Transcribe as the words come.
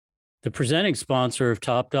The presenting sponsor of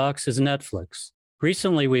Top Docs is Netflix.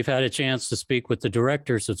 Recently, we've had a chance to speak with the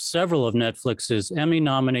directors of several of Netflix's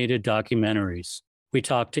Emmy-nominated documentaries. We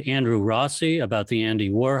talked to Andrew Rossi about the Andy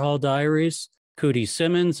Warhol Diaries. Cootie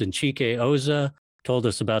Simmons and Chike Oza told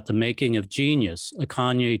us about the making of Genius, a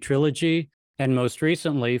Kanye trilogy. And most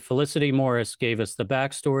recently, Felicity Morris gave us the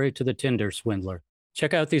backstory to the Tinder swindler.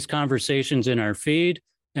 Check out these conversations in our feed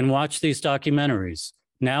and watch these documentaries,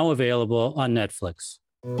 now available on Netflix.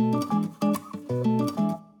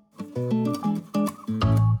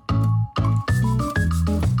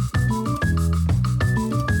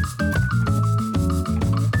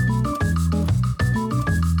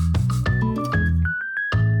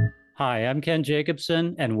 Hi, I'm Ken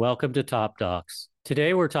Jacobson, and welcome to Top Docs.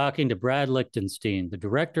 Today, we're talking to Brad Lichtenstein, the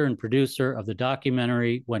director and producer of the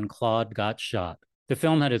documentary When Claude Got Shot. The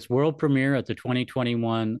film had its world premiere at the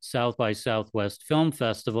 2021 South by Southwest Film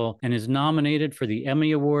Festival and is nominated for the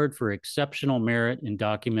Emmy Award for Exceptional Merit in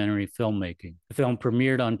Documentary Filmmaking. The film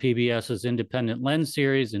premiered on PBS's Independent Lens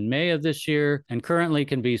series in May of this year and currently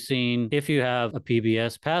can be seen if you have a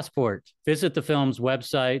PBS passport. Visit the film's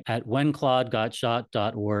website at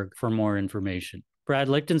whenclaudegotshot.org for more information. Brad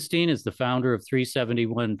Lichtenstein is the founder of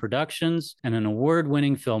 371 Productions and an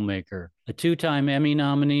award-winning filmmaker, a two-time Emmy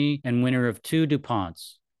nominee and winner of 2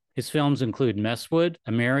 DuPonts. His films include Messwood,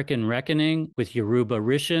 American Reckoning with Yoruba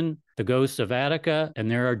Rishin, The Ghosts of Attica, and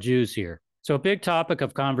There Are Jews Here. So a big topic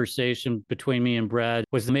of conversation between me and Brad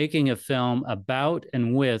was the making a film about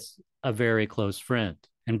and with a very close friend.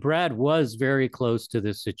 And Brad was very close to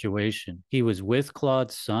this situation. He was with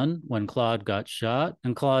Claude's son when Claude got shot,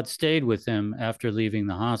 and Claude stayed with him after leaving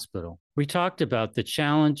the hospital. We talked about the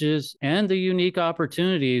challenges and the unique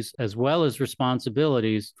opportunities as well as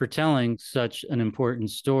responsibilities for telling such an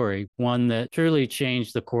important story, one that truly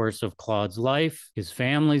changed the course of Claude's life, his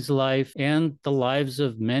family's life, and the lives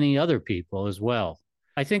of many other people as well.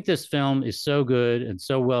 I think this film is so good and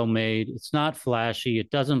so well made. It's not flashy.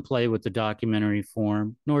 It doesn't play with the documentary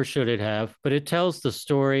form, nor should it have, but it tells the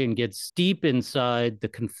story and gets deep inside the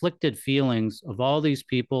conflicted feelings of all these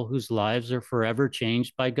people whose lives are forever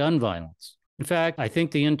changed by gun violence. In fact, I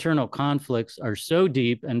think the internal conflicts are so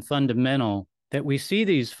deep and fundamental that we see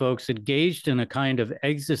these folks engaged in a kind of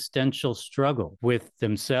existential struggle with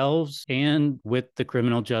themselves and with the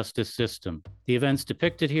criminal justice system. The events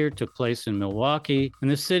depicted here took place in Milwaukee, and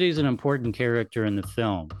the city is an important character in the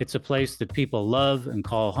film. It's a place that people love and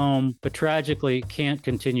call home, but tragically can't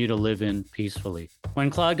continue to live in peacefully. When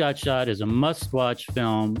Claude Got Shot is a must-watch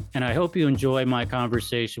film, and I hope you enjoy my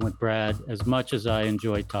conversation with Brad as much as I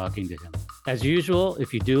enjoyed talking to him. As usual,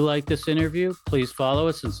 if you do like this interview, please follow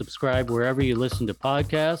us and subscribe wherever you listen to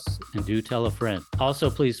podcasts, and do tell a friend. Also,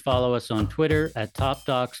 please follow us on Twitter at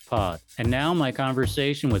TopDocsPod. And now my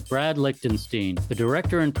conversation with Brad Lichtenstein, the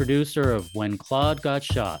director and producer of When Claude Got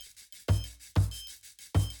Shot.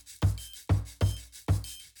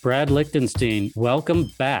 Brad Lichtenstein,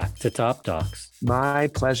 welcome back to Top Docs. My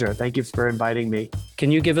pleasure. Thank you for inviting me.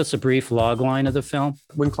 Can you give us a brief logline of the film?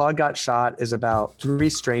 When Claude Got Shot is about 3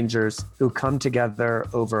 strangers who come together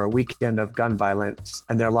over a weekend of gun violence,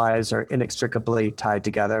 and their lives are inextricably tied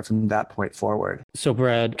together from that point forward. So,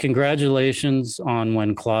 Brad, congratulations on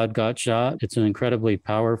When Claude Got Shot. It's an incredibly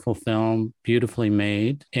powerful film, beautifully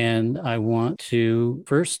made. And I want to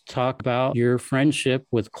first talk about your friendship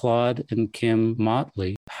with Claude and Kim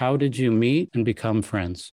Motley. How did you meet and become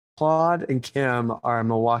friends? Claude and Kim are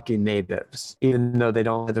Milwaukee natives, even though they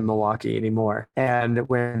don't live in Milwaukee anymore. And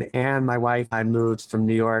when Anne, my wife, and I moved from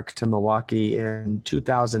New York to Milwaukee in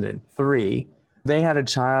 2003, they had a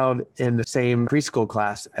child in the same preschool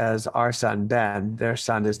class as our son, Ben. Their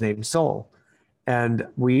son is named Sol. And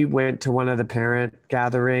we went to one of the parent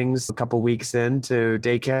gatherings a couple weeks into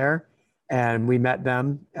daycare, and we met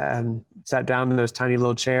them and sat down in those tiny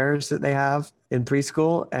little chairs that they have in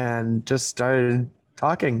preschool and just started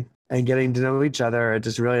talking and getting to know each other. I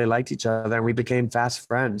just really liked each other, and we became fast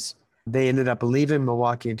friends. They ended up leaving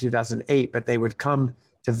Milwaukee in 2008, but they would come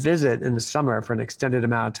to visit in the summer for an extended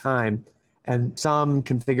amount of time. And some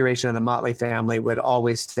configuration of the Motley family would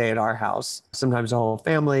always stay at our house, sometimes the whole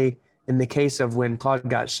family. In the case of When Claude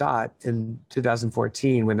Got Shot in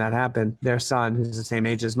 2014, when that happened, their son, who's the same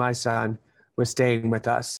age as my son, was staying with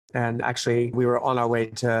us. And actually, we were on our way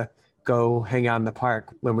to go hang out in the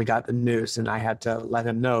park when we got the news, and I had to let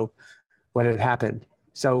him know what had happened.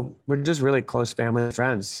 So we're just really close family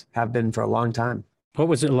friends, have been for a long time. What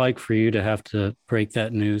was it like for you to have to break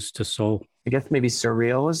that news to Sol? I guess maybe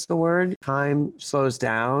surreal is the word. Time slows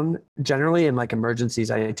down. Generally, in like emergencies,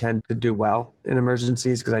 I tend to do well in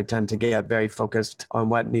emergencies because I tend to get very focused on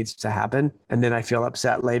what needs to happen. And then I feel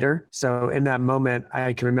upset later. So in that moment,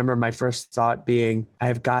 I can remember my first thought being,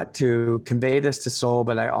 I've got to convey this to Soul,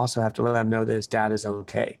 but I also have to let him know that his dad is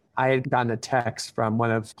okay. I had gotten a text from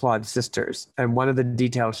one of Claude's sisters, and one of the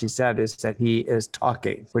details she said is that he is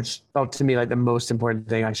talking, which felt to me like the most important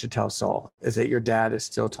thing I should tell Soul is that your dad is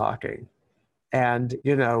still talking. And,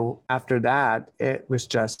 after that, it was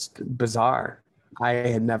just bizarre. I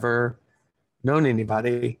had never known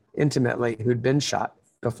anybody intimately who'd been shot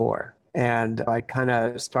before. And I kind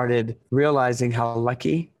of started realizing how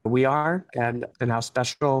lucky we are and how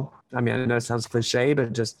special. I mean, I know it sounds cliche,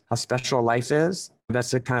 but just how special life is.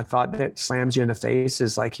 That's the kind of thought that slams you in the face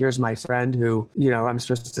is like, here's my friend who, I'm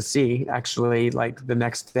supposed to see actually like the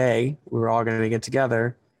next day. We were all going to get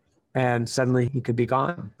together and suddenly he could be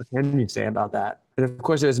gone. What can you say about that? And of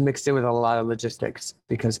course, it was mixed in with a lot of logistics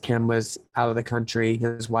because Kim was out of the country,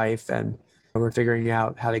 his wife, and we're figuring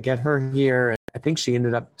out how to get her here. I think she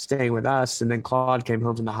ended up staying with us. And then Claude came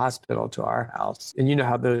home from the hospital to our house. And you know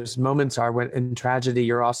how those moments are when in tragedy,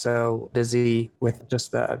 you're also busy with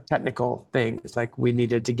just the technical things. Like we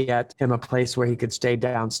needed to get him a place where he could stay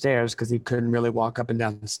downstairs because he couldn't really walk up and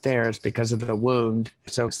down the stairs because of the wound.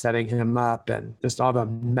 So setting him up and just all the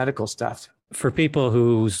medical stuff. For people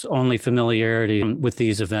whose only familiarity with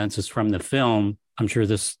these events is from the film, I'm sure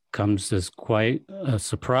this comes as quite a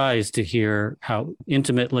surprise to hear how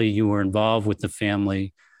intimately you were involved with the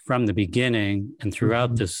family from the beginning and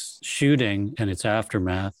throughout this shooting and its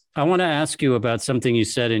aftermath. I want to ask you about something you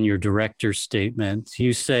said in your director's statement.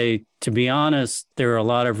 You say, to be honest, there are a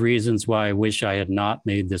lot of reasons why I wish I had not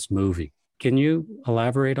made this movie. Can you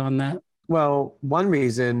elaborate on that? Well, one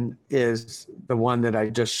reason is the one that I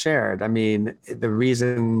just shared. I mean, the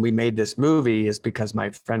reason we made this movie is because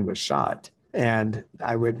my friend was shot. And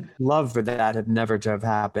I would love for that had never to have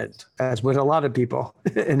happened, as would a lot of people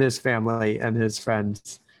in his family and his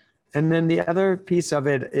friends. And then the other piece of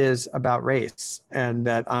it is about race and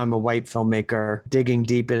that I'm a white filmmaker digging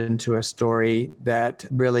deep into a story that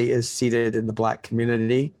really is seated in the Black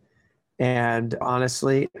community. And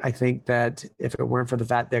honestly, I think that if it weren't for the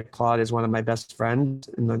fact that Claude is one of my best friends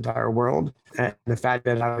in the entire world, and the fact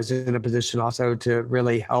that I was in a position also to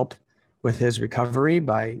really help with his recovery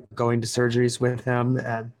by going to surgeries with him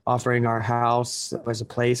and offering our house as a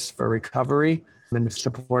place for recovery and the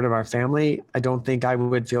support of our family, I don't think I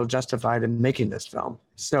would feel justified in making this film.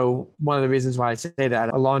 So one of the reasons why I say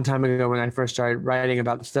that, a long time ago when I first started writing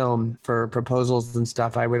about the film for proposals and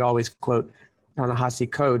stuff, I would always quote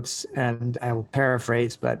Ta-Nehisi Coates, and I will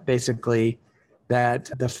paraphrase, but basically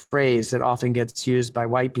that the phrase that often gets used by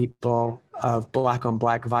white people of Black on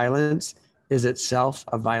Black violence is itself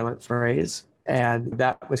a violent phrase. And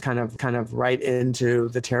that was kind of right into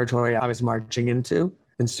the territory I was marching into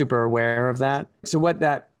and super aware of that. So what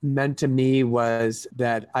that meant to me was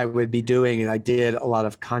that I would be doing, and I did a lot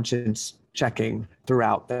of conscience checking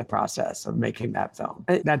throughout the process of making that film.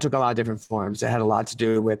 That took a lot of different forms. It had a lot to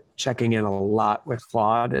do with checking in a lot with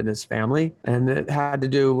Claude and his family. And it had to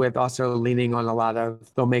do with also leaning on a lot of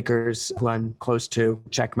filmmakers who I'm close to,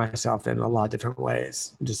 check myself in a lot of different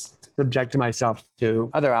ways, just subject myself to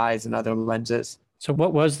other eyes and other lenses. So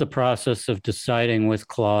what was the process of deciding with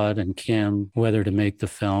Claude and Kim whether to make the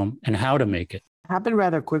film and how to make it? Happened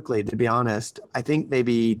rather quickly, to be honest. I think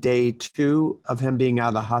maybe day 2 of him being out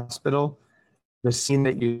of the hospital, the scene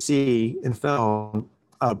that you see in film,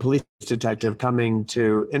 a police detective coming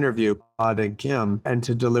to interview Claude and Kim and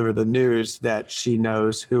to deliver the news that she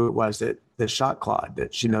knows who it was that shot Claude,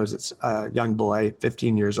 that she knows it's a young boy,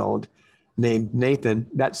 15 years old, named Nathan.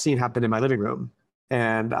 That scene happened in my living room,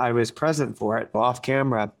 and I was present for it off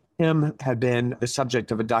camera. Kim had been the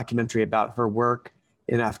subject of a documentary about her work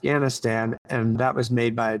in Afghanistan, and that was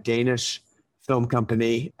made by a Danish film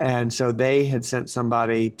company. And so they had sent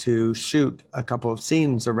somebody to shoot a couple of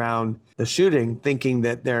scenes around the shooting, thinking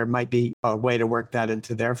that there might be a way to work that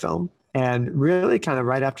into their film. And really kind of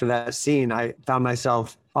right after that scene, I found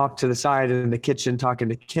myself off to the side in the kitchen talking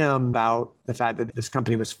to Kim about the fact that this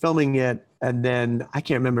company was filming it. And then I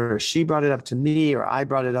can't remember if she brought it up to me or I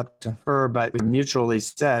brought it up to her, but we mutually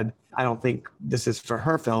said, I don't think this is for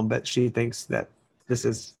her film, but she thinks that this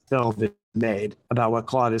is film that made about what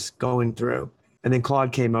Claude is going through. And then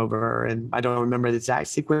Claude came over, and I don't remember the exact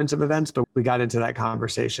sequence of events, but we got into that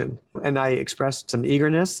conversation. And I expressed some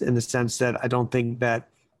eagerness in the sense that I don't think that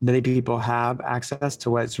many people have access to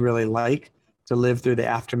what it's really like to live through the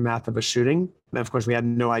aftermath of a shooting. And of course, we had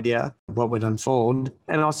no idea what would unfold.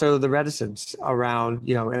 And also the reticence around,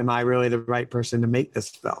 am I really the right person to make this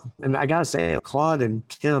film? And I got to say, Claude and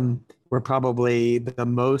Kim were probably the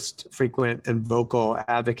most frequent and vocal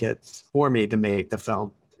advocates for me to make the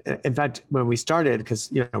film. In fact, when we started,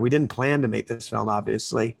 because we didn't plan to make this film,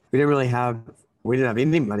 obviously, we didn't have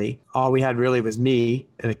any money. All we had really was me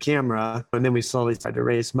and a camera, and then we slowly started to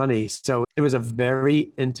raise money. So it was a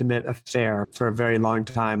very intimate affair for a very long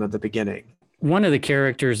time at the beginning. One of the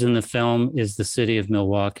characters in the film is the city of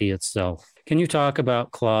Milwaukee itself. Can you talk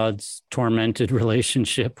about Claude's tormented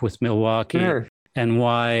relationship with Milwaukee? Sure. And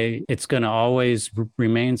why it's going to always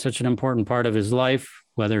remain such an important part of his life,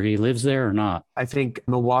 whether he lives there or not? I think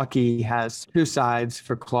Milwaukee has two sides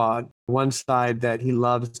for Claude. One side that he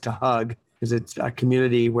loves to hug, because it's a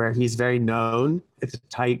community where he's very known. It's a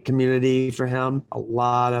tight community for him. A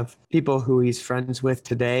lot of people who he's friends with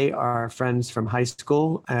today are friends from high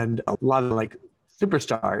school, and a lot of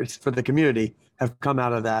superstars for the community have come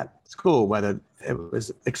out of that school, whether it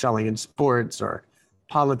was excelling in sports or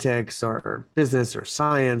politics or business or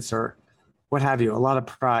science or what have you. A lot of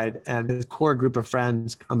pride, and his core group of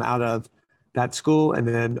friends come out of that school and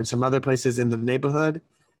then some other places in the neighborhood.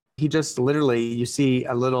 He just literally, you see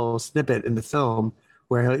a little snippet in the film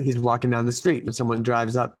where he's walking down the street and someone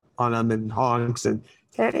drives up on him and honks and,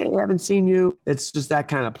 hey, I haven't seen you. It's just that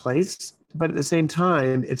kind of place. But at the same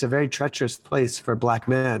time, it's a very treacherous place for Black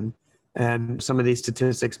men. And some of these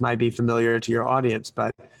statistics might be familiar to your audience,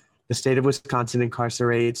 but the state of Wisconsin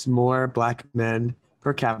incarcerates more Black men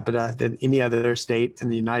per capita than any other state in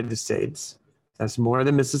the United States. That's more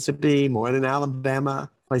than Mississippi, more than Alabama,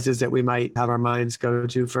 places that we might have our minds go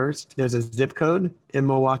to first. There's a zip code in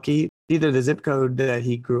Milwaukee, either the zip code that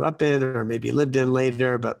he grew up in or maybe lived in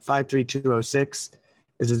later, but 53206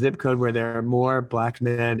 is a zip code where there are more Black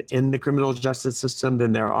men in the criminal justice system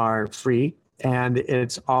than there are free. And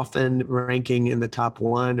it's often ranking in the top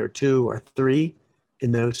 1 or 2 or 3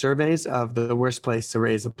 in those surveys of the worst place to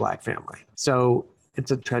raise a Black family. So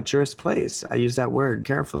it's a treacherous place. I use that word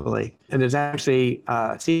carefully. And there's actually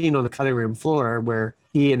a scene on the cutting room floor where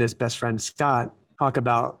he and his best friend Scott talk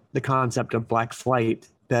about the concept of Black flight,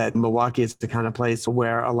 that Milwaukee is the kind of place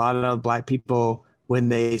where a lot of Black people, when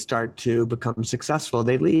they start to become successful,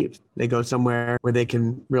 they leave. They go somewhere where they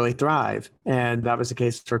can really thrive. And that was the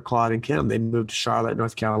case for Claude and Kim. They moved to Charlotte,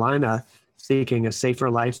 North Carolina, seeking a safer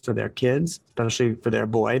life for their kids, especially for their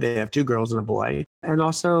boy. They have 2 girls and a boy. And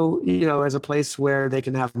also, as a place where they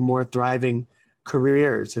can have more thriving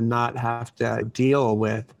careers and not have to deal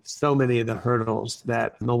with so many of the hurdles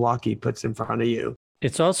that Milwaukee puts in front of you.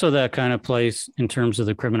 It's also that kind of place in terms of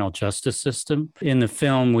the criminal justice system. In the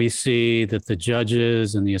film, we see that the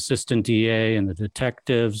judges and the assistant DA and the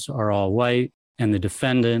detectives are all white, and the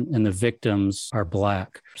defendant and the victims are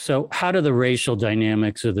Black. So how do the racial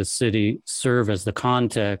dynamics of the city serve as the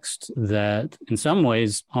context that in some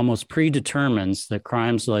ways almost predetermines that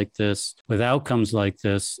crimes like this with outcomes like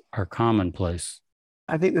this are commonplace?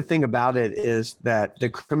 I think the thing about it is that the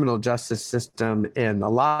criminal justice system in a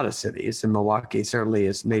lot of cities, and Milwaukee certainly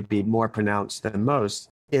is maybe more pronounced than most,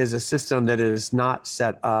 is a system that is not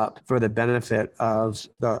set up for the benefit of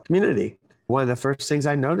the community. One of the first things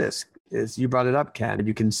I noticed is, you brought it up, Ken,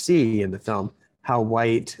 you can see in the film how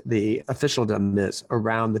white the officialdom is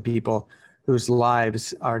around the people whose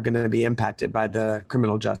lives are going to be impacted by the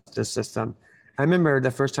criminal justice system. I remember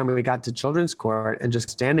the first time we got to children's court and just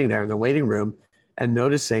standing there in the waiting room and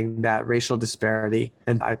noticing that racial disparity.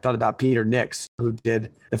 And I thought about Peter Nix, who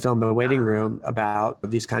did the film The Waiting Room, about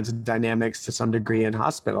these kinds of dynamics to some degree in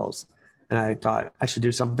hospitals. And I thought I should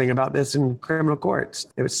do something about this in criminal courts.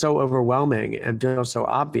 It was so overwhelming and feels so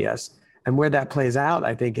obvious. And where that plays out,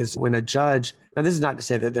 I think, is when a judge, now this is not to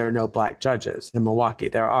say that there are no Black judges in Milwaukee,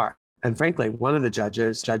 there are. And frankly, one of the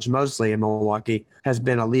judges, Judge Mosley in Milwaukee, has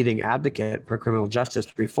been a leading advocate for criminal justice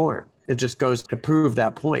reform. It just goes to prove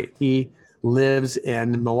that point. He lives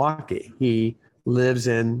in Milwaukee. He lives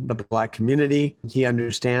in the Black community. He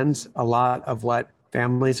understands a lot of what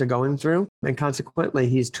families are going through. And consequently,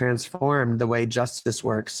 he's transformed the way justice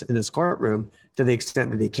works in his courtroom to the extent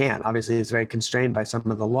that he can. Obviously, he's very constrained by some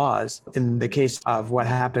of the laws. In the case of what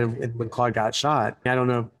happened when Claude got shot, I don't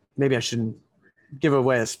know, maybe I shouldn't give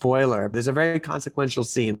away a spoiler. There's a very consequential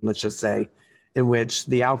scene, let's just say, in which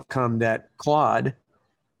the outcome that Claude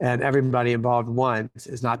and everybody involved wants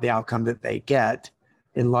is not the outcome that they get,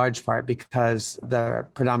 in large part because the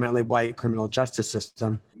predominantly white criminal justice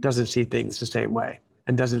system doesn't see things the same way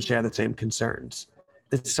and doesn't share the same concerns.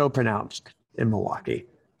 It's so pronounced in Milwaukee.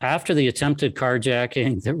 After the attempted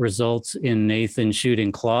carjacking that results in Nathan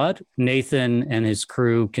shooting Claude, Nathan and his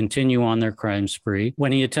crew continue on their crime spree.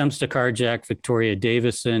 When he attempts to carjack Victoria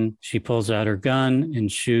Davison, she pulls out her gun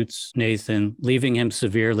and shoots Nathan, leaving him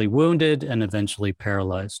severely wounded and eventually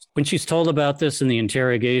paralyzed. When she's told about this in the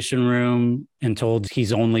interrogation room and told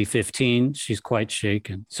he's only 15, she's quite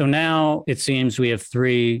shaken. So now it seems we have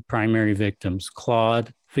three primary victims: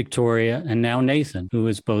 Claude, Victoria, and now Nathan, who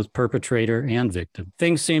is both perpetrator and victim.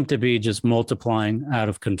 Things seem to be just multiplying out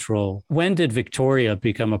of control. When did Victoria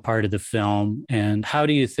become a part of the film, and how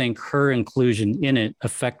do you think her inclusion in it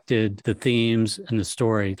affected the themes and the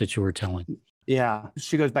story that you were telling? Yeah,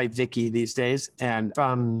 she goes by Vicky these days. And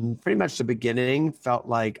from pretty much the beginning, felt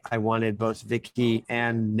like I wanted both Vicky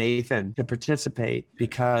and Nathan to participate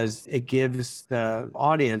because it gives the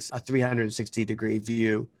audience a 360-degree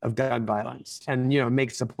view of gun violence. And,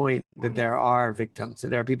 makes the point that there are victims, that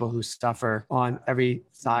there are people who suffer on every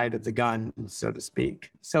side of the gun, so to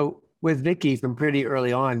speak. So with Vicky, from pretty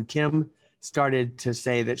early on, Kim started to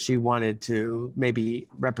say that she wanted to maybe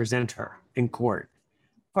represent her in court,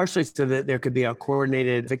 partially so that there could be a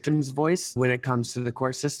coordinated victim's voice when it comes to the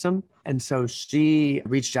court system. And so she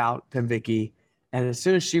reached out to Vicky. And as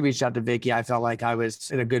soon as she reached out to Vicky, I felt like I was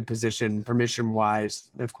in a good position,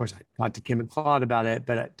 permission-wise. Of course, I talked to Kim and Claude about it,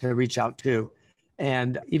 but to reach out too.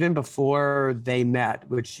 And even before they met,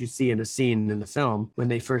 which you see in a scene in the film, when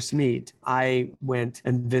they first meet, I went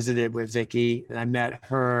and visited with Vicky. And I met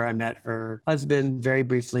her husband very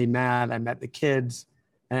briefly, Matt. I met the kids,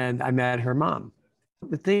 and I met her mom.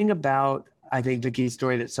 The thing about, I think, Vicky's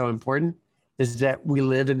story that's so important is that we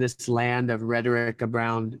live in this land of rhetoric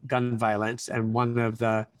around gun violence. And one of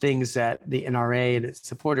the things that the NRA and its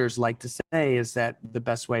supporters like to say is that the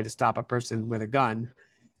best way to stop a person with a gun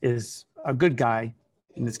is a good guy,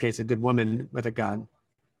 in this case, a good woman with a gun.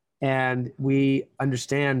 And we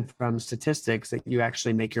understand from statistics that you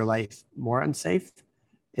actually make your life more unsafe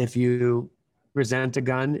if you present a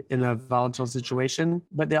gun in a volatile situation.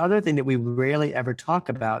 But the other thing that we rarely ever talk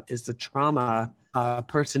about is the trauma a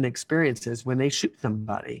person experiences when they shoot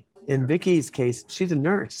somebody. In Vicky's case, she's a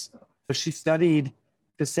nurse. So she studied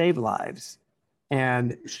to save lives.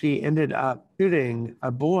 And she ended up shooting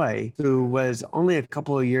a boy who was only a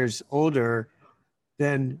couple of years older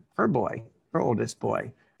than her boy, her oldest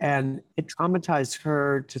boy. And it traumatized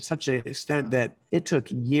her to such an extent that it took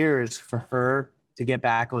years for her to get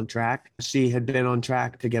back on track. She had been on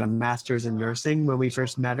track to get a master's in nursing when we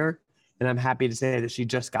first met her. And I'm happy to say that she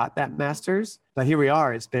just got that master's. But here we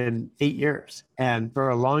are, it's been 8 years. And for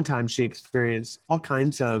a long time, she experienced all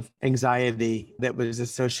kinds of anxiety that was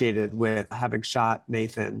associated with having shot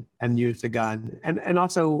Nathan and used the gun, and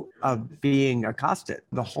also of being accosted,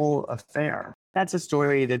 the whole affair. That's a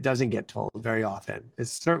story that doesn't get told very often.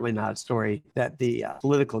 It's certainly not a story that the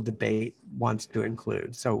political debate wants to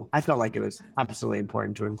include. So I felt like it was absolutely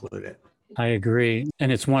important to include it. I agree. And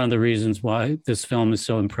it's one of the reasons why this film is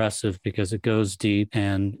so impressive, because it goes deep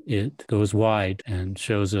and it goes wide and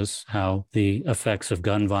shows us how the effects of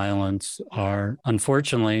gun violence are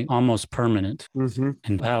unfortunately almost permanent,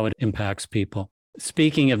 and how it impacts people.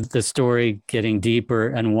 Speaking of the story getting deeper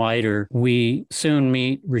and wider, we soon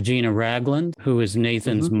meet Regina Ragland, who is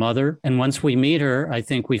Nathan's mother. And once we meet her, I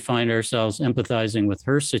think we find ourselves empathizing with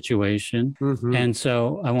her situation. And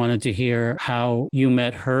so I wanted to hear how you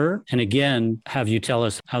met her. And again, have you tell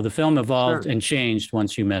us how the film evolved and changed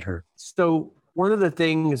once you met her. So one of the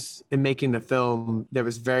things in making the film, there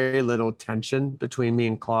was very little tension between me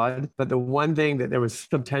and Claude. But the one thing that there was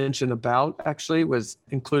some tension about actually was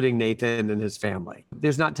including Nathan and his family.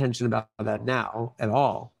 There's not tension about that now at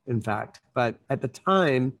all, in fact. But at the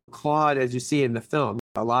time, Claude, as you see in the film,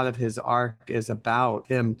 a lot of his arc is about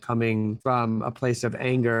him coming from a place of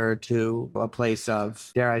anger to a place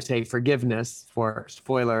of, dare I say, forgiveness, for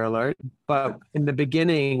spoiler alert. But in the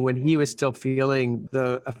beginning, when he was still feeling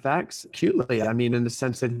the effects acutely, I mean, in the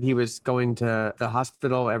sense that he was going to the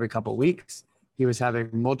hospital every couple of weeks, he was having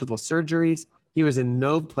multiple surgeries. He was in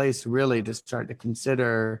no place really to start to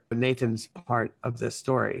consider Nathan's part of this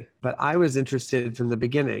story. But I was interested from the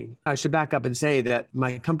beginning. I should back up and say that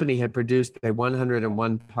my company had produced a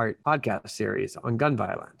 101-part podcast series on gun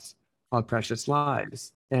violence called Precious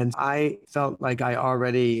Lives. And I felt like I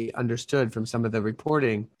already understood from some of the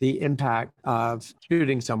reporting the impact of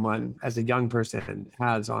shooting someone as a young person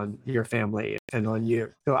has on your family and on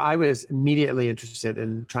you. So I was immediately interested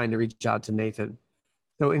in trying to reach out to Nathan.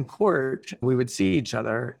 So in court, we would see each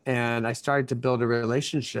other, and I started to build a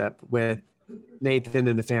relationship with Nathan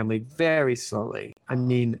and the family very slowly. I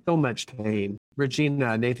mean, so much pain.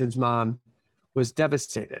 Regina, Nathan's mom, was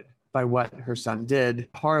devastated. by what her son did,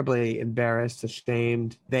 horribly embarrassed,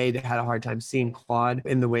 ashamed. They had a hard time seeing Claude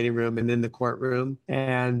in the waiting room and in the courtroom.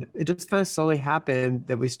 And it just kind of slowly happened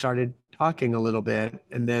that we started talking a little bit.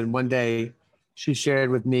 And then one day she shared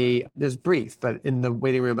with me, this brief, but in the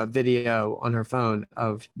waiting room, a video on her phone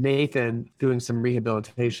of Nathan doing some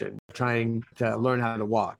rehabilitation, trying to learn how to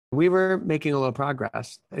walk. We were making a little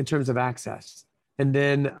progress in terms of access. And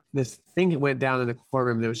then this thing went down in the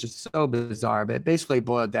courtroom that was just so bizarre, but it basically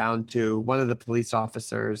boiled down to one of the police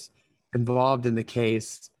officers involved in the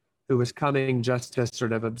case who was coming just to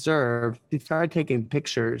sort of observe. She started taking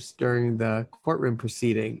pictures during the courtroom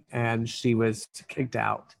proceeding, and she was kicked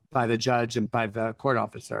out by the judge and by the court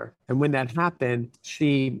officer. And when that happened,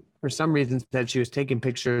 she, for some reason, said she was taking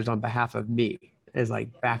pictures on behalf of me as like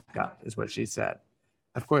backup, is what she said.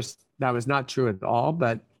 Of course, that was not true at all,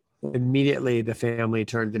 but immediately the family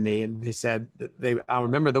turned to me and they said, I'll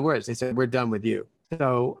remember the words. They said, "We're done with you."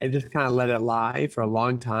 So I just kind of let it lie for a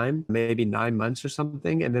long time, maybe 9 months or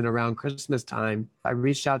something. And then around Christmas time, I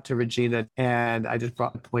reached out to Regina and I just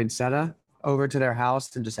brought poinsettia over to their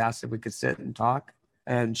house and just asked if we could sit and talk.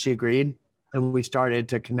 And she agreed. And we started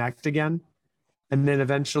to connect again. And then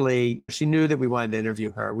eventually she knew that we wanted to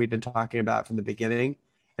interview her. We'd been talking about it from the beginning.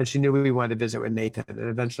 And she knew we wanted to visit with Nathan. And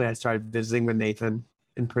eventually I started visiting with Nathan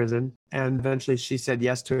in prison. And eventually she said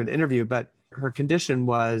yes to an interview, but her condition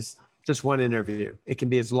was just one interview. It can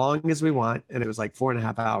be as long as we want. And it was like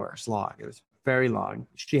 4.5 hours long. It was very long.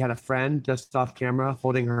 She had a friend just off camera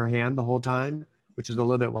holding her hand the whole time, which is a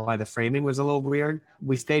little bit why the framing was a little weird.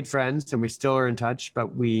 We stayed friends and we still are in touch,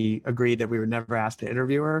 but we agreed that we were never asked to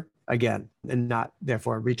interview her again and not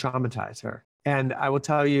therefore re-traumatize her. And I will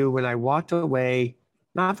tell you, when I walked away,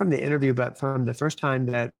 not from the interview, but from the first time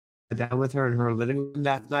that I sat down with her in her living room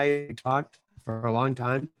that night, we talked for a long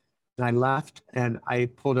time. And I left and I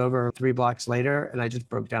pulled over 3 blocks later and I just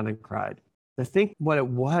broke down and cried. I think what it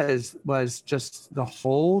was just the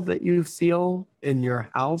hole that you feel in your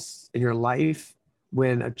house, in your life,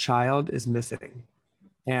 when a child is missing.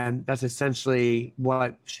 And that's essentially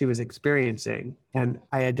what she was experiencing. And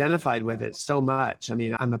I identified with it so much. I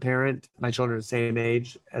mean, I'm a parent. My children are the same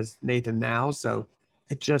age as Nathan now. So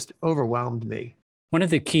it just overwhelmed me. One of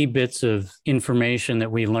the key bits of information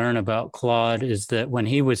that we learn about Claude is that when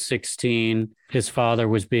he was 16, his father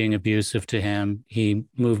was being abusive to him. He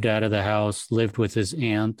moved out of the house, lived with his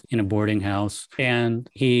aunt in a boarding house, and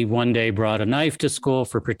he one day brought a knife to school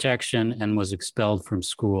for protection and was expelled from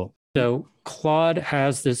school. So Claude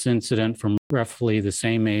has this incident from roughly the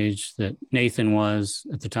same age that Nathan was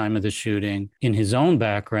at the time of the shooting in his own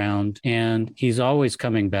background, and he's always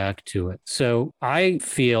coming back to it. So I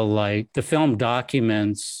feel like the film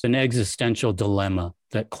documents an existential dilemma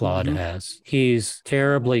that Claude has. He's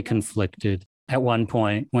terribly conflicted. At one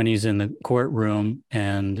point, when he's in the courtroom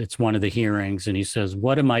and it's one of the hearings, and he says,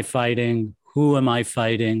 "What am I fighting? Who am I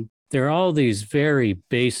fighting?" There are all these very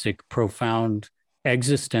basic, profound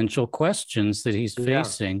existential questions that he's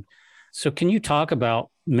facing. Yeah. So can you talk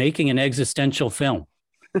about making an existential film?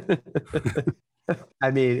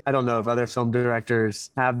 I mean, I don't know if other film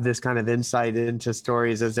directors have this kind of insight into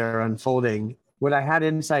stories as they're unfolding. What I had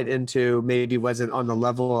insight into maybe wasn't on the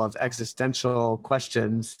level of existential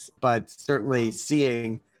questions, but certainly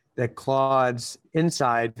seeing that Claude's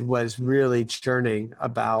inside was really churning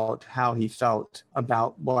about how he felt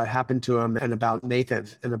about what happened to him and about Nathan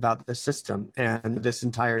and about the system. And this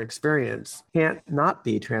entire experience can't not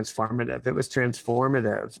be transformative. It was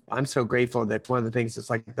transformative. I'm so grateful that one of the things that's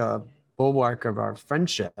like the bulwark of our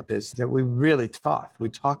friendship is that we really talk. We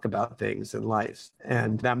talk about things in life.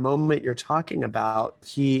 And that moment you're talking about,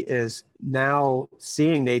 he is now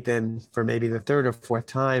seeing Nathan for maybe the 3rd or 4th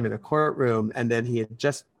time in a courtroom. And then he had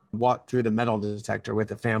just walked through the metal detector with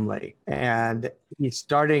the family. And he's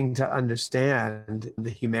starting to understand the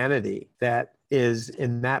humanity that is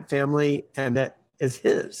in that family and that is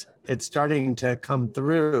his. It's starting to come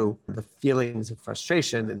through the feelings of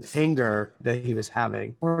frustration and anger that he was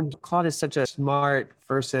having. Claude is such a smart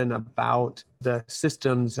person about the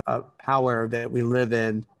systems of power that we live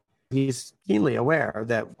in. He's keenly aware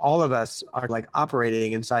that all of us are like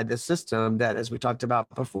operating inside this system that, as we talked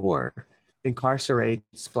about before,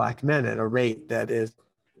 incarcerates Black men at a rate that is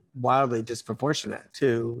wildly disproportionate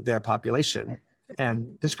to their population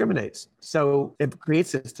and discriminates. So it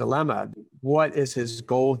creates this dilemma. What is his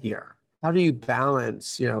goal here? How do you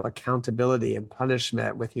balance, accountability and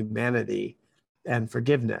punishment with humanity and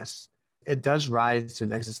forgiveness? It does rise to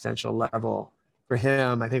an existential level for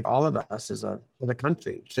him. I think all of us as a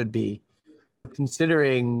country should be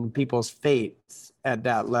considering people's fates at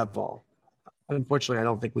that level. Unfortunately, I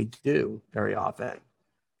don't think we do very often.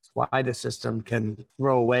 why the system can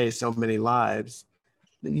throw away so many lives.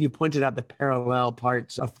 You pointed out the parallel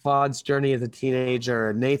parts of Claude's journey as a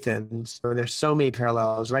teenager, Nathan's. There's so many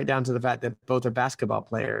parallels, right down to the fact that both are basketball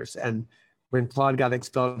players. And when Claude got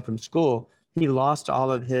expelled from school, he lost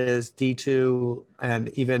all of his D2 and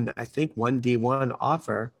even, I think, one D1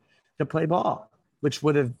 offer to play ball, which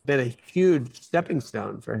would have been a huge stepping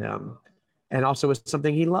stone for him. And also was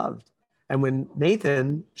something he loved. And when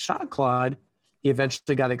Nathan shot Claude, he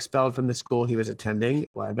eventually got expelled from the school he was attending.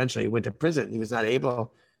 Well, eventually he went to prison. He was not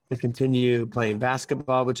able to continue playing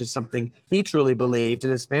basketball, which is something he truly believed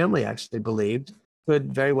and his family actually believed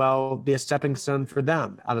could very well be a stepping stone for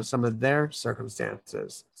them out of some of their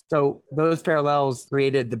circumstances. So those parallels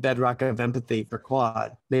created the bedrock of empathy for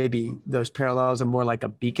Claude. Maybe those parallels are more like a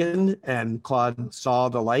beacon, and Claude saw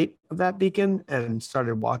the light of that beacon and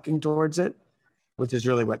started walking towards it, which is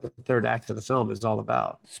really what the third act of the film is all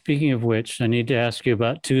about. Speaking of which, I need to ask you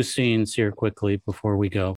about two scenes here quickly before we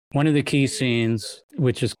go. One of the key scenes,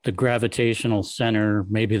 which is the gravitational center,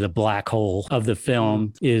 maybe the black hole of the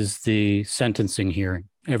film, is the sentencing hearing.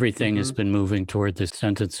 Everything has been moving toward the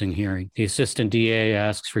sentencing hearing. The assistant DA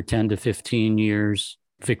asks for 10 to 15 years.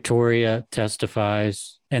 Victoria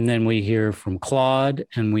testifies. And then we hear from Claude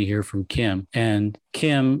and we hear from Kim. And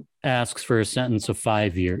Kim asks for a sentence of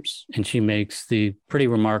 5 years. And she makes the pretty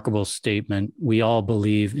remarkable statement, "We all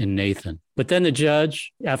believe in Nathan." But then the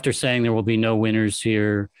judge, after saying there will be no winners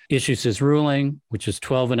here, issues his ruling, which is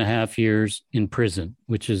 12 and a half years in prison,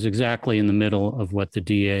 which is exactly in the middle of what the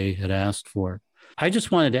DA had asked for. I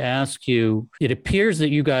just wanted to ask you, it appears that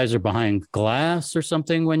you guys are behind glass or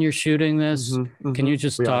something when you're shooting this. Can you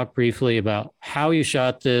just talk briefly about how you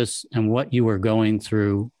shot this and what you were going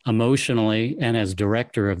through emotionally and as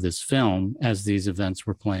director of this film as these events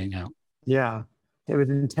were playing out? Yeah, it was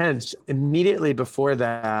intense. Immediately before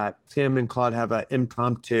that, Tim and Claude have an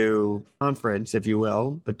impromptu conference, if you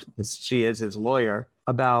will, but she is his lawyer,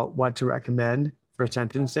 about what to recommend for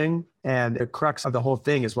sentencing. And the crux of the whole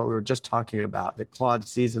thing is what we were just talking about, that Claude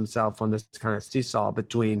sees himself on this kind of seesaw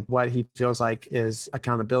between what he feels like is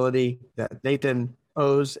accountability that Nathan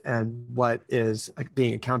owes and what is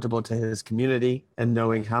being accountable to his community and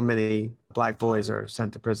knowing how many Black boys are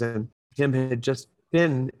sent to prison. Tim had just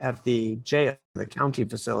been at the jail, the county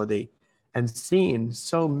facility, and seen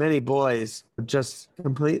so many boys just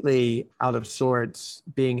completely out of sorts,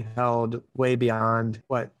 being held way beyond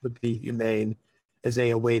what would be humane as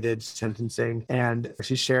they awaited sentencing. And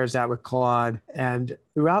she shares that with Claude. And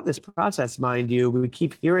throughout this process, mind you, we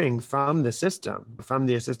keep hearing from the system, from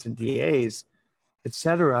the assistant DAs, et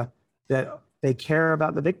cetera, that they care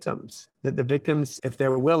about the victims, that the victims, if they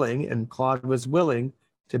were willing, and Claude was willing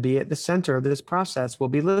to be at the center of this process, will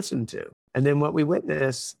be listened to. And then what we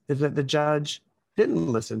witness is that the judge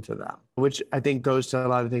didn't listen to them, which I think goes to a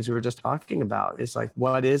lot of things we were just talking about. It's like,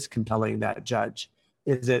 what is compelling that judge?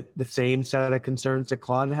 Is it the same set of concerns that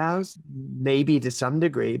Claude has? Maybe to some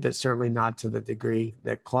degree, but certainly not to the degree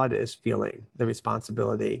that Claude is feeling the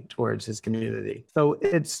responsibility towards his community. So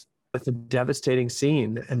it's a devastating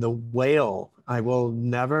scene. And the wail, I will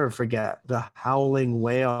never forget the howling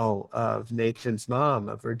wail of Nathan's mom,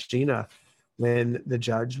 of Regina, when the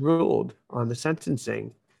judge ruled on the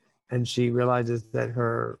sentencing. And she realizes that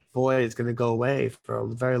her boy is going to go away for a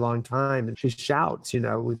very long time. And she shouts,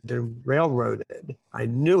 we've been railroaded. I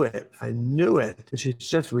knew it. I knew it. And she's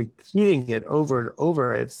just repeating it over and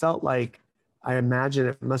over. It felt like, I imagine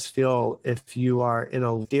it must feel if you are in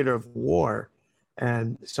a theater of war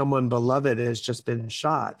and someone beloved has just been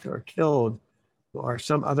shot or killed, or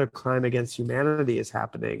some other crime against humanity is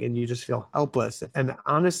happening and you just feel helpless. And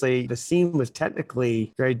honestly, the scene was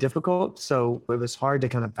technically very difficult. So it was hard to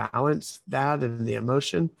kind of balance that and the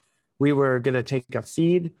emotion. We were going to take a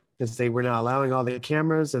feed because they were not allowing all the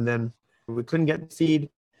cameras, and then we couldn't get the feed.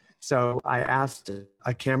 So I asked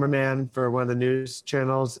a cameraman for one of the news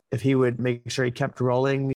channels if he would make sure he kept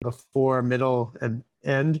rolling before, middle, and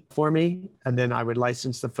end for me. And then I would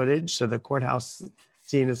license the footage. So the courthouse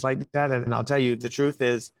scene is like that. And I'll tell you, the truth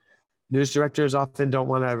is, news directors often don't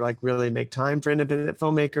want to really make time for independent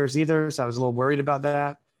filmmakers either. So I was a little worried about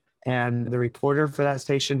that. And the reporter for that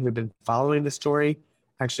station who'd been following the story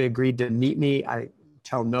actually agreed to meet me, I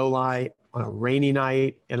tell no lie, on a rainy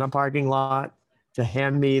night in a parking lot to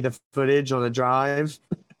hand me the footage on a drive.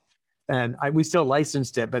 And we still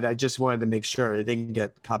licensed it, but I just wanted to make sure it didn't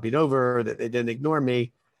get copied over, that they didn't ignore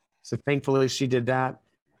me. So thankfully she did that.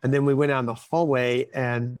 And then we went down the hallway,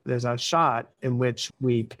 and there's a shot in which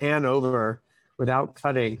we pan over without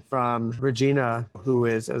cutting from Regina, who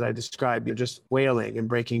is, as I described, just wailing and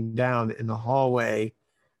breaking down in the hallway.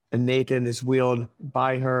 And Nathan is wheeled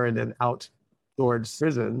by her and then out towards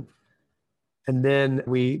prison. And then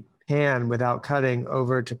we pan without cutting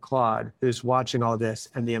over to Claude, who's watching all this,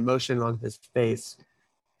 and the emotion on his face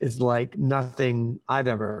is like nothing I've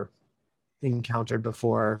ever encountered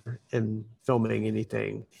before in filming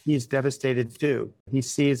anything. He's devastated too. He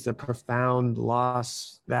sees the profound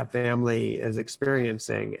loss that family is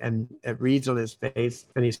experiencing, and it reads on his face,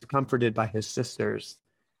 and he's comforted by his sisters.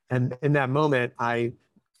 And in that moment,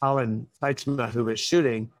 Colin Seitzma, who was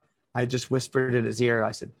shooting, I just whispered in his ear,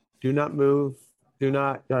 I said, do not move. Do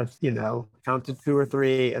not just, count to 2 or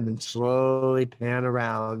 3 and then slowly pan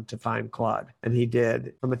around to find Claude. And he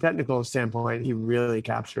did. From a technical standpoint, he really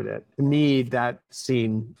captured it. To me, that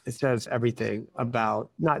scene, it says everything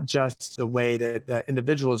about not just the way that the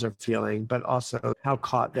individuals are feeling, but also how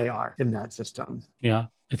caught they are in that system. Yeah,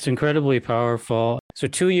 it's incredibly powerful. So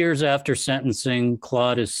 2 years after sentencing,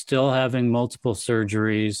 Claude is still having multiple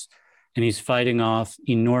surgeries, and he's fighting off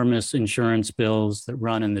enormous insurance bills that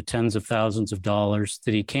run in the tens of thousands of dollars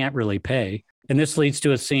that he can't really pay. And this leads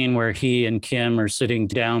to a scene where he and Kim are sitting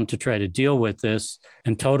down to try to deal with this.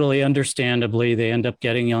 And totally understandably, they end up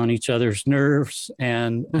getting on each other's nerves,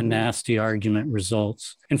 and a nasty argument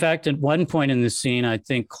results. In fact, at one point in the scene, I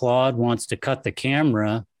think Claude wants to cut the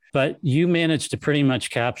camera, but you managed to pretty much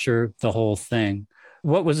capture the whole thing.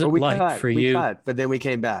 What was it like for you? We cut, but then we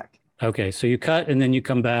came back. Okay, so you cut and then you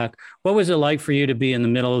come back. What was it like for you to be in the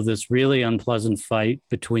middle of this really unpleasant fight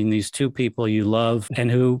between these two people you love and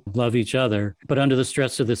who love each other, but under the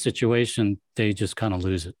stress of the situation, they just kind of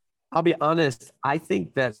lose it? I'll be honest, I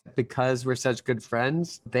think that because we're such good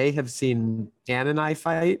friends, they have seen Ann and I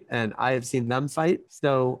fight, and I have seen them fight.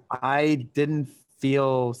 So I didn't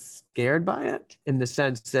feel scared by it, in the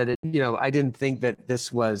sense that, I didn't think that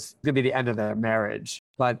this was going to be the end of their marriage.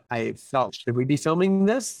 But I felt, should we be filming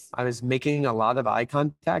this? I was making a lot of eye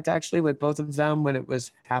contact actually with both of them when it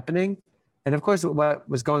was happening. And of course, what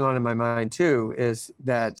was going on in my mind too is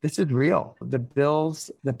that this is real. The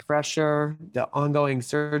bills, the pressure, the ongoing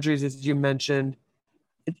surgeries, as you mentioned,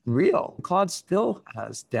 it's real. Claude still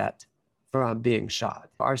has debt from being shot.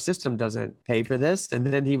 Our system doesn't pay for this. And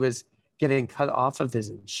then he was getting cut off of his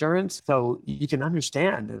insurance. So you can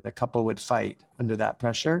understand that a couple would fight under that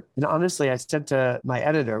pressure. And honestly, I said to my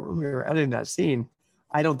editor when we were editing that scene,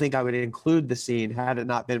 I don't think I would include the scene had it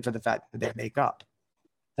not been for the fact that they make up.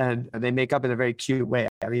 And they make up in a very cute way.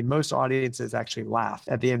 I mean, most audiences actually laugh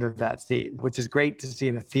at the end of that scene, which is great to see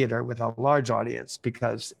in a theater with a large audience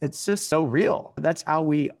because it's just so real. That's how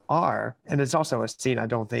we are. And it's also a scene I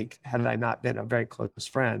don't think, had I not been a very close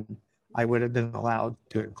friend, I would have been allowed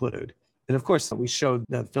to include. And of course, we showed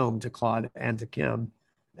the film to Claude and to Kim,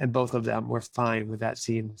 and both of them were fine with that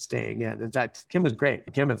scene staying in. In fact, Kim was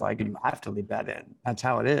great. Kim is like, you have to leave that in. That's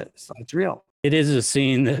how it is. It's real. It is a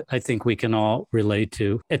scene that I think we can all relate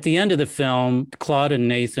to. At the end of the film, Claude and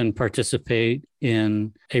Nathan participate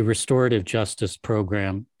in a restorative justice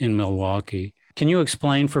program in Milwaukee. Can you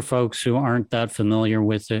explain for folks who aren't that familiar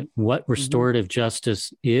with it what restorative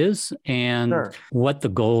justice is and what the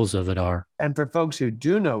goals of it are? And for folks who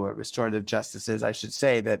do know what restorative justice is, I should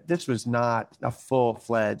say that this was not a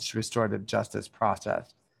full-fledged restorative justice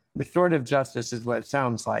process. Restorative justice is what it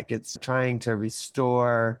sounds like. It's trying to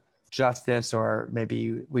restore justice, or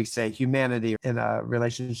maybe we say humanity, in a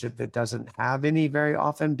relationship that doesn't have any very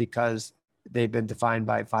often because they've been defined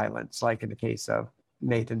by violence, like in the case of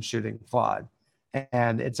Nathan shooting Claude.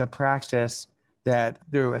 And it's a practice that,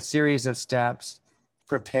 through a series of steps,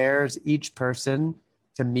 prepares each person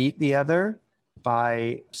to meet the other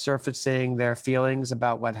by surfacing their feelings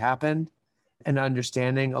about what happened and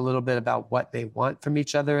understanding a little bit about what they want from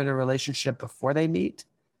each other in a relationship before they meet,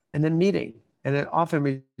 and then meeting. And it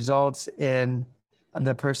often results in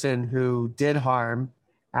the person who did harm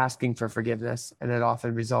asking for forgiveness, and it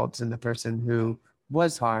often results in the person who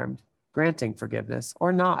was harmed granting forgiveness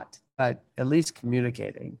or not, but at least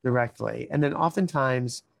communicating directly. And then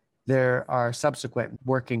oftentimes there are subsequent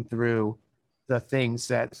working through the things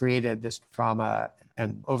that created this trauma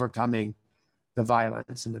and overcoming the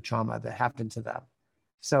violence and the trauma that happened to them.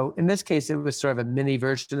 So in this case, it was sort of a mini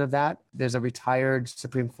version of that. There's a retired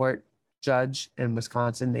Supreme Court judge in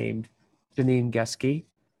Wisconsin named Janine Geske,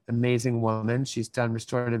 amazing woman. She's done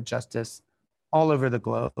restorative justice all over the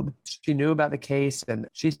globe. She knew about the case, and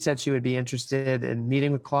she said she would be interested in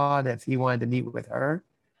meeting with Claude if he wanted to meet with her.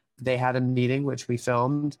 They had a meeting, which we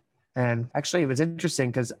filmed. And actually, it was interesting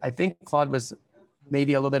because I think Claude was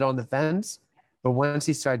maybe a little bit on the fence. But once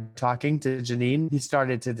he started talking to Janine, he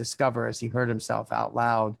started to discover, as he heard himself out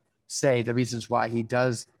loud say, the reasons why he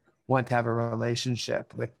does want to have a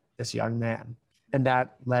relationship with this young man. And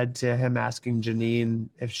that led to him asking Janine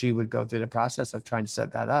if she would go through the process of trying to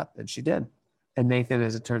set that up. And she did. And Nathan,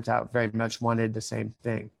 as it turns out, very much wanted the same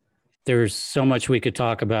thing. There's so much we could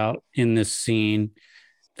talk about in this scene.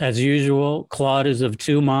 As usual, Claude is of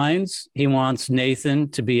two minds. He wants Nathan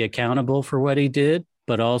to be accountable for what he did,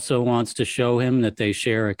 but also wants to show him that they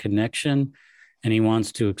share a connection, and he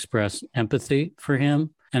wants to express empathy for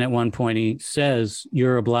him. And at one point, he says,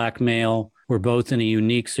 "You're a Black male. We're both in a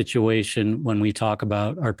unique situation when we talk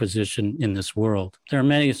about our position in this world." There are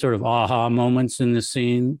many sort of aha moments in this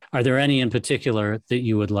scene. Are there any in particular that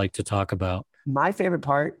you would like to talk about? My favorite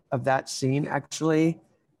part of that scene actually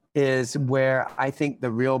is where I think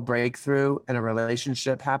the real breakthrough in a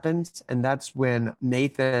relationship happens. And that's when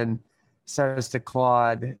Nathan says to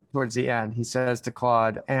Claude towards the end, he says to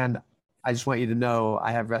Claude, "And I just want you to know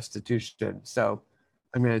I have restitution. So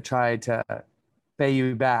I'm going to try to pay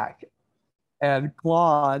you back." And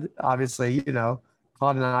Claude, obviously,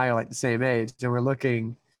 Claude and I are like the same age, and we're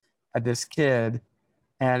looking at this kid,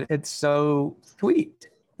 and it's so sweet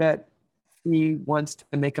that he wants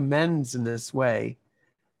to make amends in this way,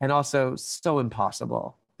 and also so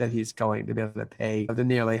impossible that he's going to be able to pay the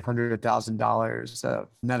nearly $100,000 of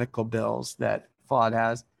medical bills that Claude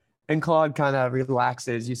has. And Claude kind of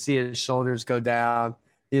relaxes. You see his shoulders go down.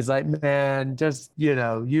 He's like, "Man, just,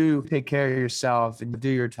 you take care of yourself and do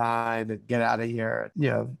your time and get out of here.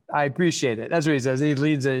 I appreciate it." That's what he says. He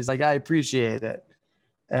leads it. He's like, "I appreciate it."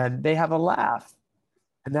 And they have a laugh.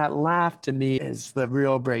 And that laugh to me is the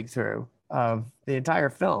real breakthrough of the entire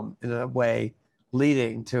film in a way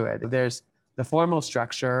leading to it. There's the formal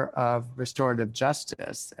structure of restorative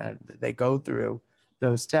justice, and they go through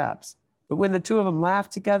those steps. But when the two of them laugh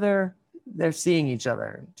together, they're seeing each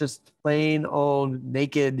other, just plain old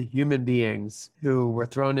naked human beings who were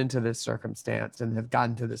thrown into this circumstance and have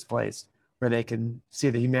gotten to this place where they can see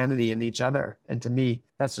the humanity in each other. And to me,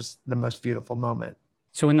 that's just the most beautiful moment.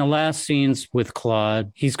 So in the last scenes with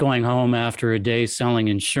Claude, he's going home after a day selling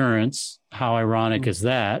insurance. How ironic is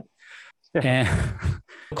that? And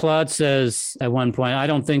Claude says at one point, "I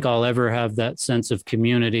don't think I'll ever have that sense of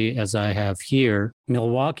community as I have here.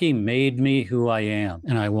 Milwaukee made me who I am,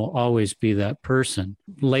 and I will always be that person."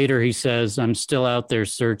 Later, he says, "I'm still out there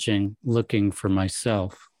searching, looking for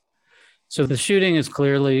myself." So the shooting has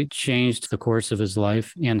clearly changed the course of his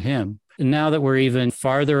life and him. And now that we're even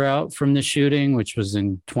farther out from the shooting, which was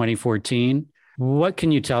in 2014, what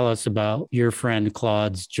can you tell us about your friend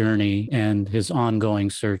Claude's journey and his ongoing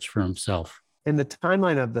search for himself? In the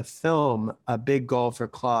timeline of the film, a big goal for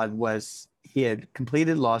Claude was he had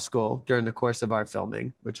completed law school during the course of our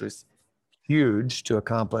filming, which was huge to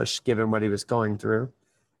accomplish given what he was going through.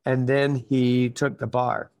 And then he took the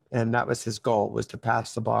bar, and that was his goal, was to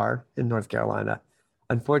pass the bar in North Carolina.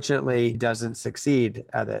 Unfortunately, he doesn't succeed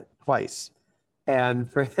at it twice.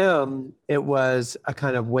 And for him, it was a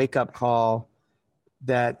kind of wake-up call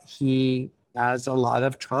that he has a lot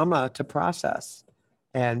of trauma to process.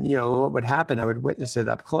 And, what would happen, I would witness it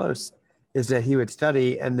up close, is that he would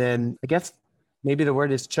study and then, I guess maybe the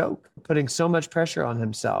word is choke, putting so much pressure on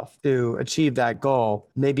himself to achieve that goal,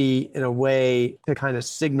 maybe in a way to kind of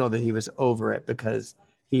signal that he was over it because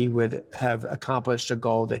he would have accomplished a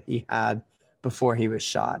goal that he had before he was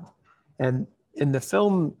shot. And in the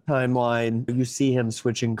film timeline, you see him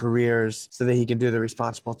switching careers so that he can do the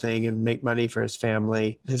responsible thing and make money for his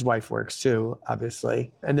family. His wife works too,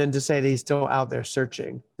 obviously. And then to say that he's still out there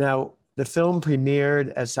searching. Now, the film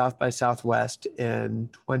premiered at South by Southwest in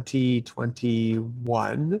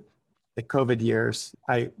 2021, the COVID years.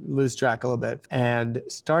 I lose track a little bit. And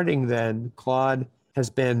starting then, Claude has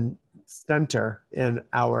been center in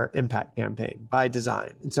our impact campaign by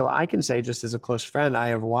design. And so I can say, just as a close friend, I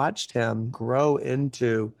have watched him grow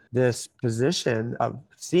into this position of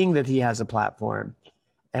seeing that he has a platform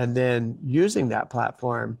and then using that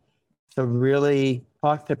platform to really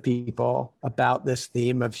talk to people about this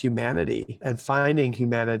theme of humanity and finding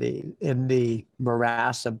humanity in the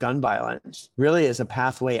morass of gun violence really as a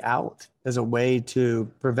pathway out, as a way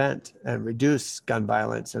to prevent and reduce gun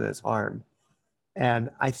violence and its harm. And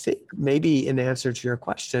I think maybe in answer to your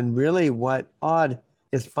question, really what Claude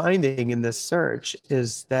is finding in this search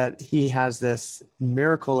is that he has this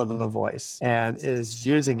miracle of a voice and is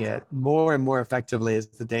using it more and more effectively as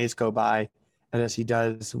the days go by and as he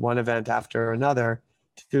does one event after another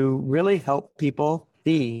to really help people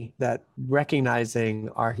see that recognizing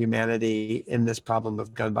our humanity in this problem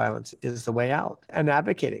of gun violence is the way out, and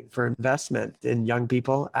advocating for investment in young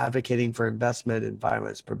people, advocating for investment in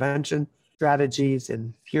violence prevention strategies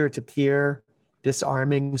and peer-to-peer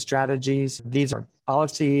disarming strategies. These are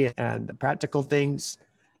policy and practical things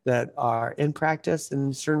that are in practice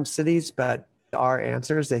in certain cities, but are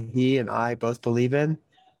answers that he and I both believe in.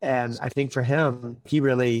 And I think for him, he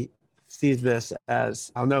really sees this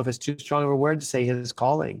as, I don't know if it's too strong of a word to say, his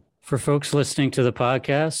calling. For folks listening to the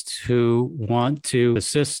podcast who want to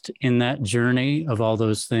assist in that journey of all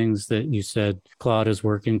those things that you said Claude is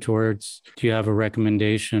working towards, do you have a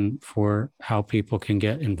recommendation for how people can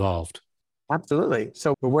get involved? Absolutely.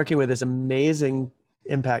 So we're working with this amazing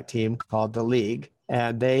impact team called The League,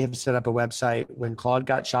 and they have set up a website,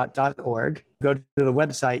 whenclaudeGotShot.org. Go to the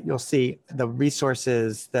website, you'll see the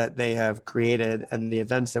resources that they have created and the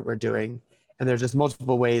events that we're doing. And there's just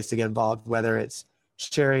multiple ways to get involved, whether it's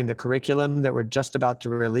sharing the curriculum that we're just about to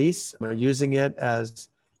release. We're using it as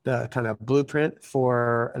the kind of blueprint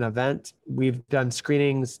for an event. We've done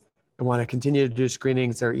screenings and want to continue to do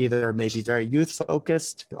screenings that are either maybe very youth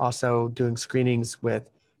focused, also doing screenings with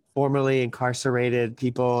formerly incarcerated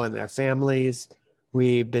people and their families.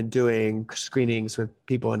 We've been doing screenings with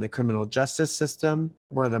people in the criminal justice system.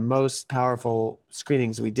 One of the most powerful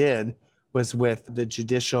screenings we did was with the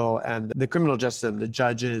judicial and the criminal justice, the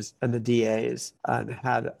judges and the DAs, and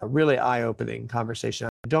had a really eye-opening conversation.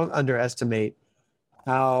 Don't underestimate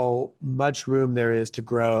how much room there is to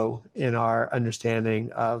grow in our understanding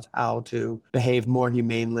of how to behave more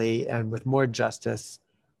humanely and with more justice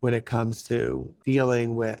when it comes to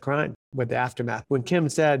dealing with crime, with the aftermath. When Kim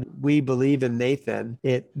said, we believe in Nathan,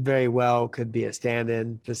 it very well could be a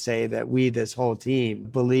stand-in to say that we, this whole team,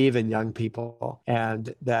 believe in young people,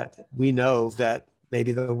 and that we know that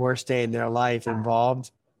maybe the worst day in their life involved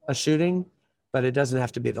a shooting, but it doesn't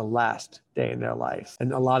have to be the last day in their life.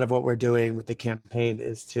 And a lot of what we're doing with the campaign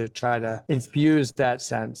is to try to infuse that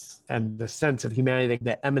sense and the sense of humanity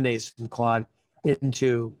that emanates from Claude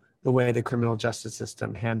into the way the criminal justice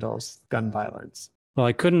system handles gun violence. Well,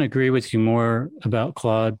 I couldn't agree with you more about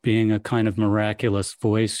Claude being a kind of miraculous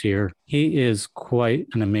voice here. He is quite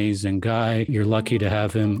an amazing guy. You're lucky to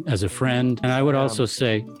have him as a friend. And I would also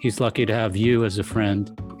say he's lucky to have you as a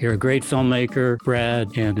friend. You're a great filmmaker,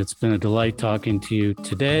 Brad, and it's been a delight talking to you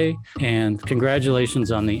today. And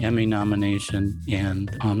congratulations on the Emmy nomination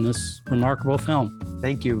and on this remarkable film.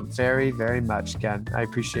 Thank you very, very much, Ken. I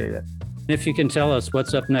appreciate it. If you can tell us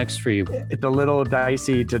what's up next for you. It's a little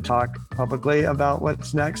dicey to talk publicly about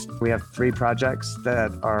what's next. We have 3 projects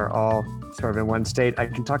that are all sort of in one state. I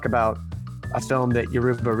can talk about a film that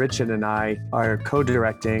Yoruba Richin and I are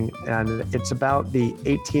co-directing, and it's about the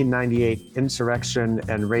 1898 insurrection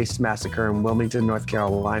and race massacre in Wilmington, North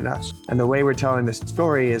Carolina. And the way we're telling the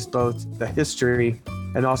story is both the history,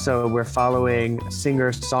 and also we're following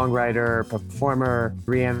singer, songwriter, performer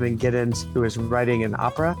Rhiannon Giddens, who is writing an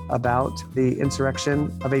opera about the insurrection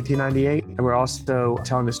of 1898. And we're also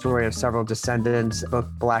telling the story of several descendants, both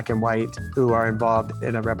black and white, who are involved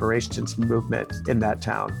in a reparations movement in that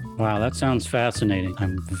town. Wow, that sounds fascinating.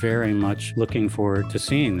 I'm very much looking forward to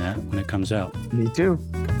seeing that when it comes out. Me too.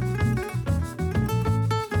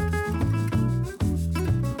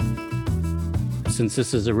 Since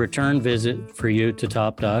this is a return visit for you to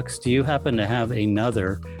Top Docs, do you happen to have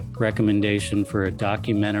another recommendation for a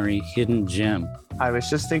documentary hidden gem? I was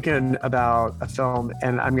just thinking about a film,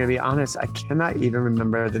 and I'm going to be honest, I cannot even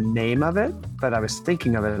remember the name of it, but I was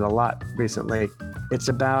thinking of it a lot recently. It's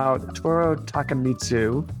about Toru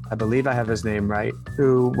Takemitsu, I believe I have his name right,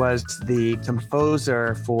 who was the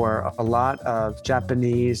composer for a lot of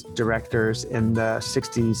Japanese directors in the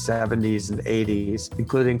 60s, 70s, and 80s,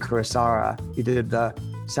 including Kurosawa. He did the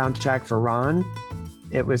soundtrack for Ran.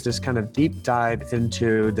 It was this kind of deep dive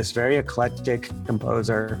into this very eclectic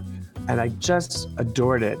composer, and I just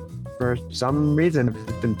adored it. For some reason,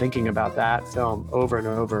 I've been thinking about that film over and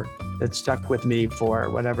over. It stuck with me for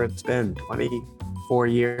whatever it's been, 24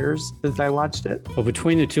 years since I watched it. Well,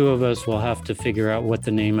 between the two of us, we'll have to figure out what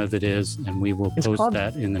the name of it is, and we will post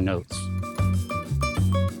that in the notes.